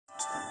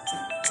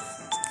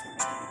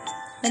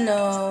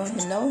Hello,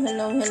 hello,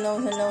 hello, hello,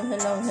 hello,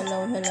 hello,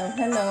 hello, hello,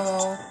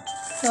 hello.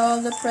 To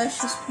all the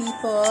precious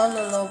people all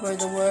over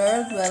the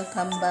world,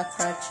 welcome back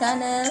to our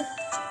channel,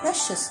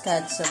 Precious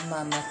Cats of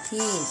Mama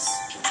Kiss.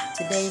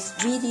 Today's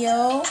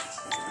video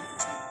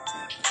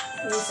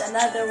is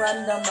another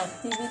random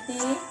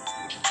activity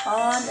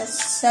on a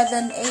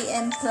 7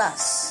 a.m.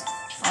 plus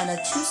on a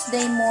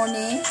Tuesday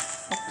morning,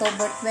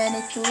 October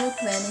 22,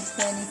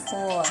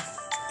 2024.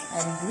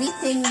 And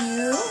greeting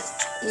you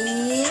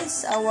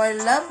is our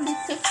lovely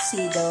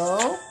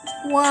tuxedo,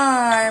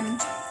 Warm.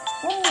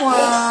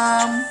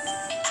 Warm.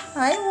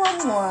 Hi,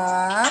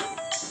 Warm.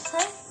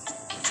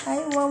 Hi,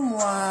 Warm.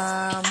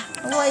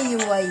 Why you,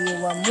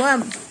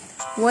 Warm?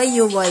 Why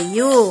you?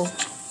 Warm.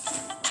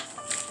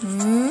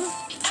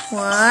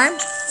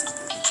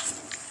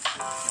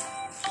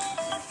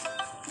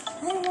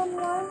 Hi,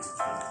 Warm.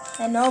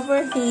 And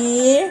over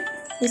here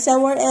is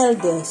our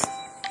eldest,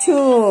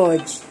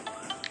 George.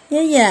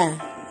 Yeah.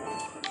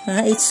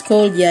 It's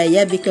called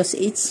Yaya because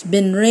it's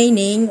been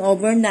raining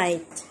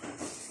overnight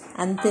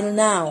until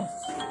now.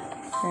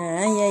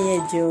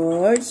 Yaya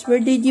George, where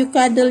did you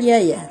cuddle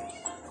Yaya?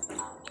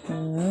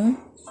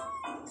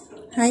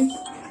 Hi.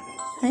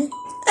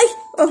 Ay,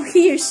 oh,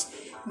 here's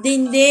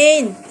Din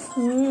Din.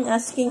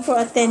 Asking for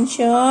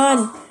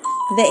attention.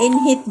 The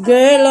in-hit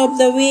girl of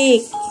the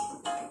week.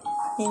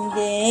 And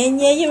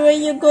then, Yaya, where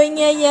you going,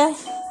 Yaya?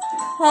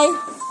 Hi.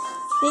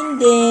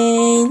 Din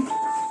Din.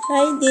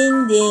 Hi,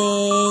 Din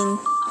Din.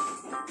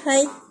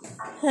 Hi.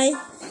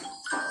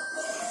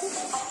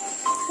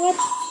 What?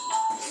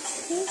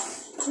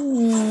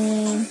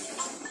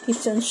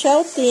 Keeps on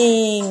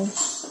shouting.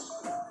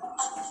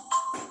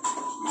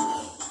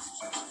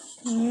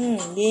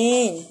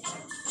 Din.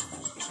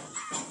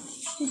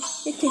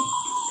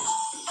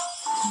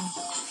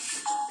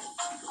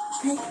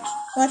 Hi.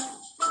 What?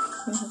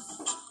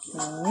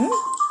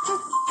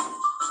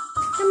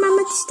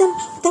 Mama tis tam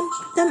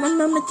on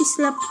Mama tis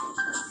lap.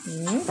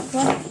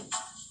 What?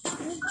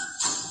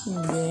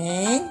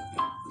 Then,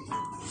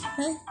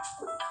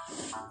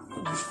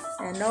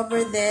 and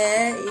over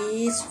there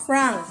is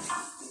Frank,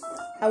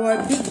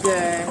 our big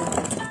girl.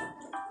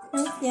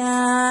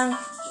 Yang.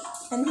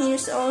 And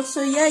here's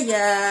also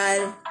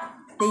Yaya.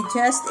 They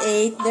just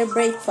ate their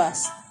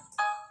breakfast.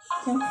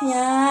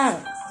 Yang.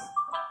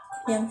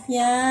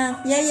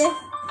 Yaya.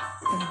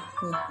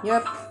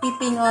 You're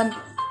peeping on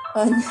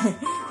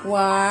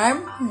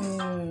Warm.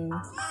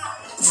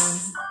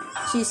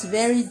 She's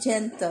very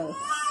gentle.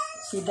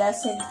 She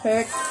doesn't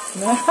hurt.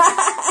 No.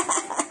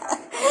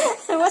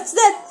 What's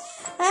that?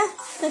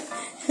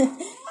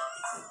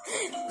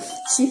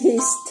 She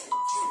hissed.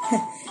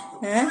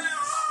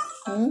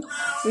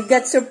 We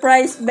got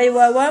surprised by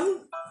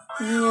Wawam.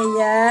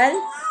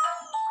 Yayal.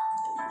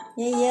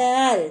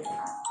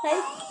 Hi.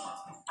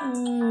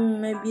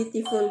 My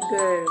beautiful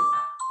girl.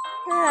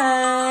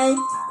 Hi,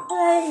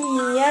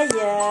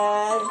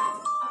 Yayal.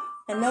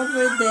 And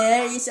over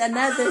there is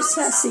another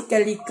sassy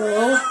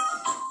calico.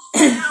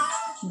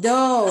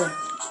 Dodo.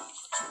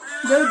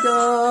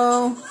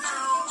 Hi,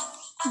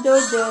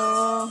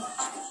 Dodo.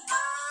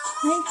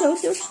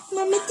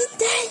 Mama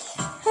Titay.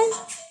 Hi.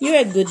 You're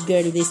a good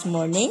girl this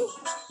morning.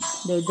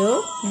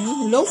 Dodo.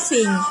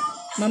 Loafing.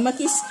 Mama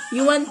Kiss.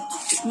 You want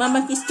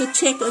Mama Kiss to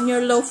check on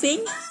your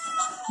loafing?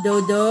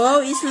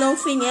 Dodo is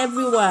loafing,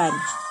 everyone.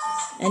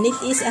 And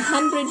it is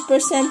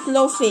 100%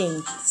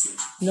 loafing.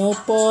 No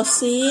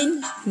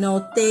pausing. No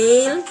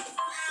tail.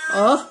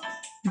 Oh.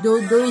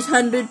 Dodo is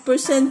 100%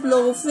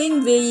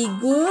 loafing. Very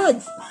good.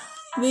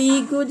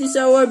 Very good is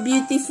our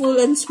beautiful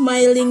and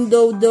smiling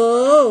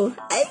Dodo.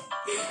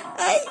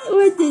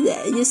 Where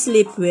did you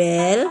sleep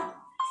well?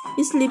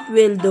 You sleep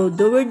well,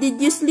 Dodo. Where did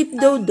you sleep,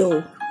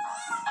 Dodo?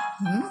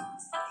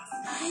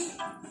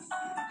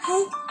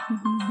 Hi.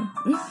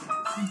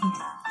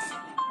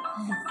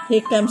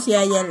 Here comes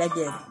Yayal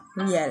again.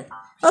 Yayal.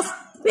 Oh,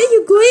 where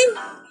you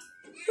going?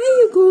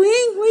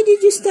 Why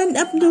did you stand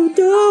up,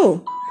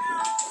 Dodo?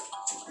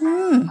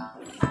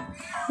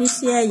 Here's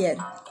Yayal.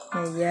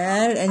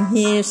 And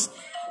here's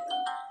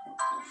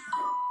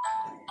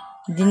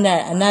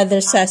Dinar, another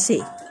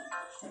sassy.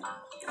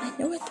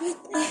 What?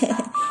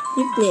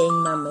 You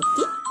playing, Mama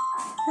Kid?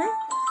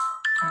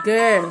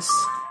 Girls.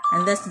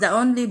 And that's the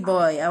only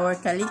boy, our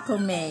calico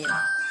male,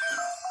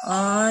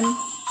 on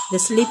the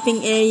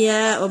sleeping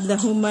area of the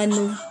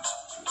human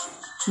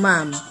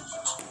mom.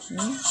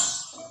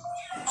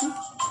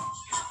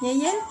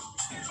 Yayal.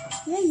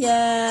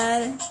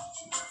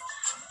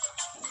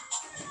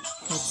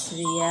 That's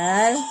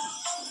Real.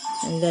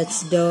 And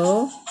that's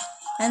Do.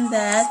 And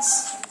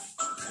that's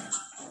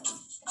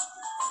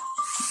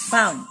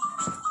Pound.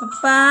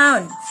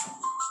 Pound.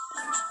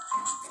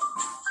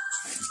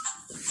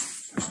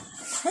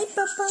 Hi,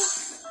 Papa.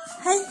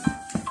 Hi.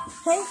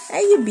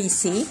 Are you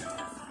busy?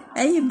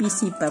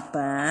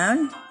 Papa?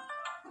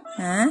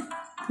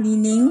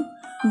 Cleaning,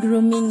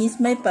 grooming is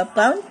my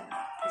Papa.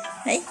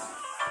 Hi.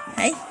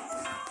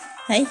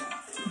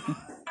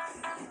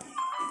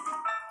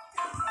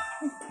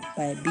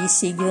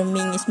 Busy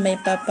grooming is my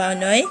Papa,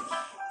 noy.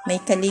 My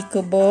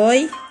calico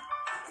boy.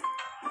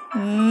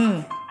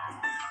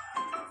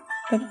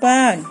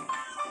 Pagpag.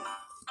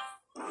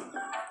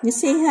 You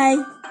say hi.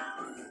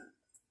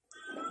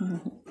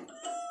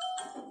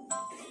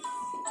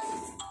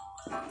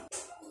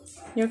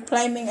 You're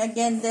climbing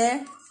again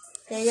there?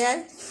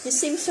 Yeah? You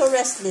seem so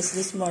restless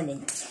this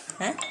morning.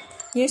 Huh?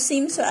 You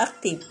seem so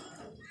active.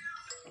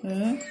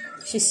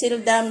 She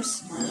still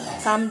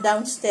come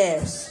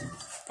downstairs.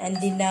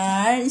 And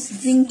Dinar is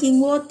drinking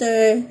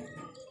water.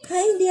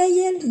 Hi,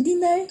 Diayel.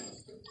 Dinar.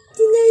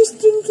 Dinar is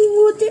drinking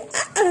water.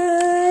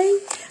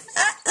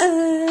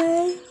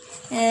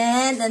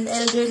 And an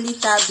elderly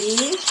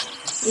tabby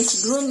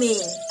is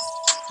grooming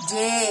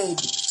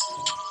Jade.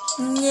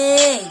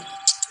 Nyeg.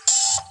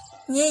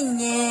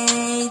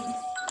 Nyeg.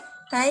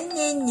 Hi,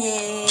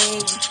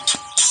 Nyeg.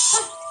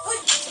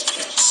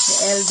 The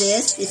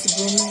eldest is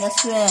grooming as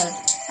well.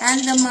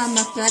 And the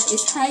mama cat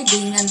is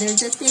hiding under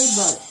the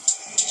table.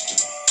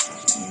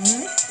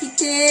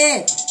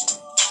 Ticket.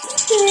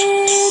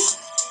 Ticket.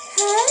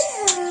 Hi.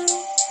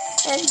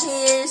 And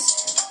here's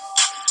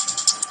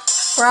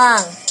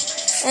Frank.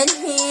 And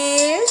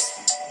here's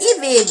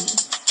Eve.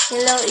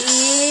 Hello,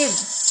 Eve.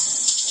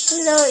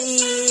 Hello,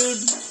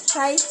 Eve.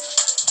 Hi.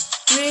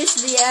 Where's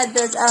the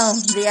other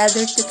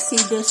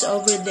tuxedos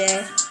over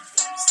there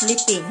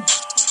sleeping?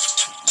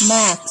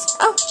 Max.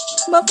 Oh,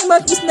 Max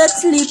is not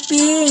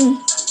sleeping.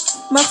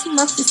 Max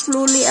is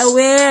fully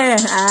aware.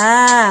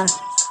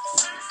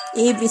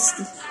 Eve is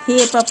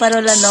here,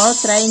 Paparola, no?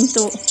 Trying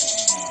to...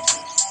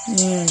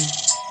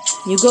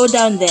 You go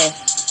down there.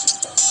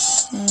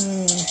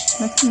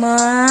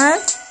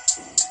 Max.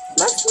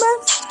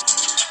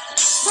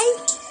 Hi.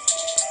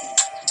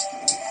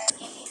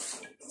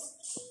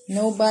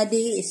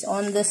 Nobody is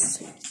on the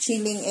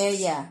chilling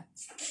area.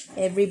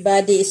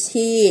 Everybody is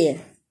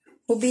here.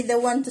 Who'll be the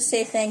one to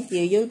say thank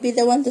you? You'll be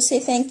the one to say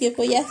thank you,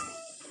 Kuya.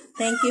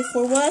 Thank you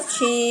for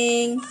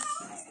watching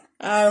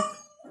our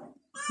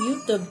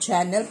YouTube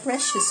channel,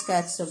 Precious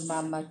Cats of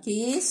Mama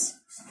Kiss.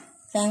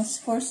 Thanks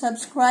for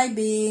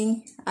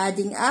subscribing.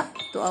 Adding up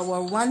to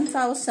our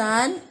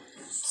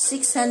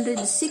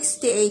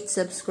 1,668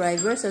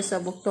 subscribers as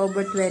of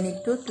October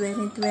 22,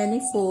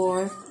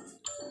 2024.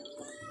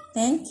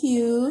 Thank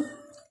you.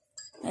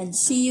 And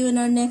see you in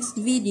our next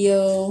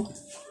video.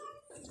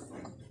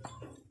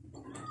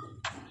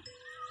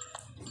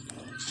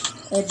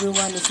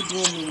 Everyone is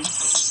grooming.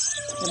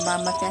 The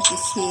mama cat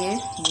is here,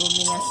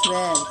 grooming as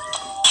well.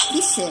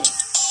 Kisses.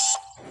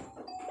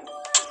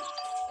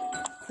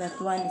 That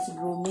one is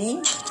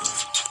grooming.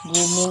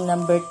 Grooming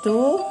number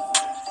 2.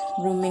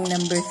 Grooming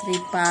number 3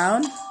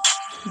 pound.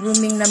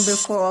 Grooming number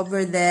 4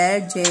 over there,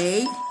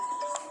 Jade.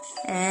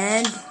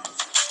 And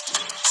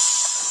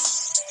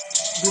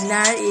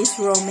Dinar is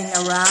roaming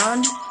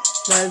around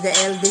while the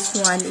eldest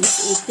one is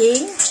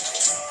eating.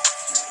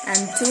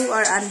 And 2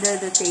 are under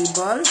the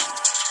table.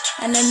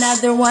 And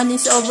another one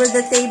is over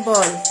the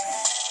table.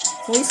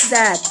 Who is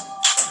that?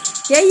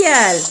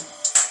 Yayal.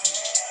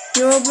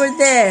 You're over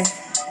there.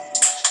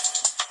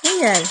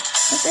 Yayal,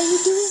 what are you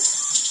doing?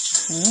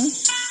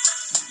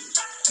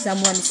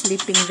 Someone is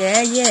sleeping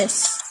there.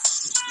 Yes.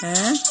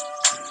 Huh?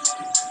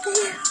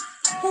 Yayal.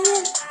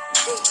 Hey,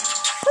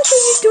 what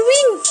are you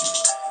doing?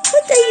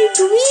 What are you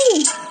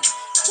doing?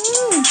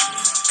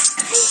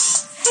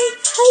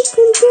 Hi,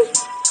 Kunto.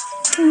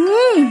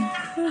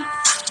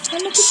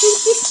 Mama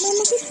kiss.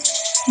 Mama kiss.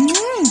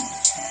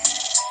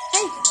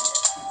 Hi.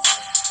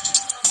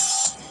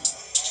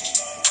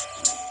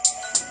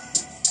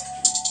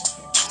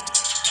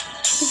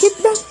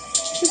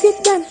 You get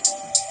done.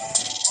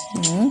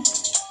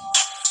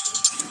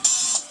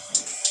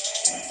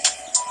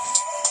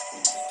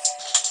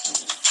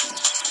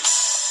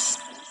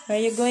 Where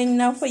are you going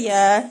now,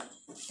 Kuya?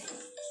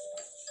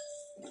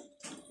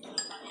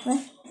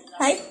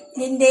 Hi,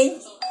 Linday.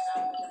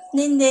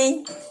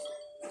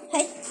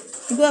 Hi,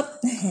 go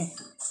up.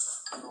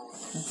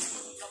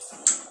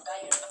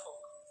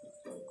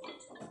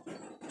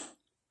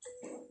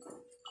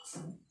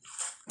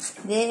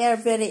 They are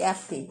very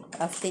active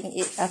after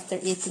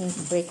eating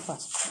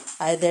breakfast.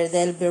 Either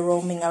they'll be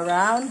roaming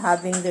around,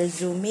 having their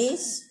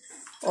zoomies,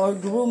 or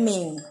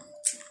grooming.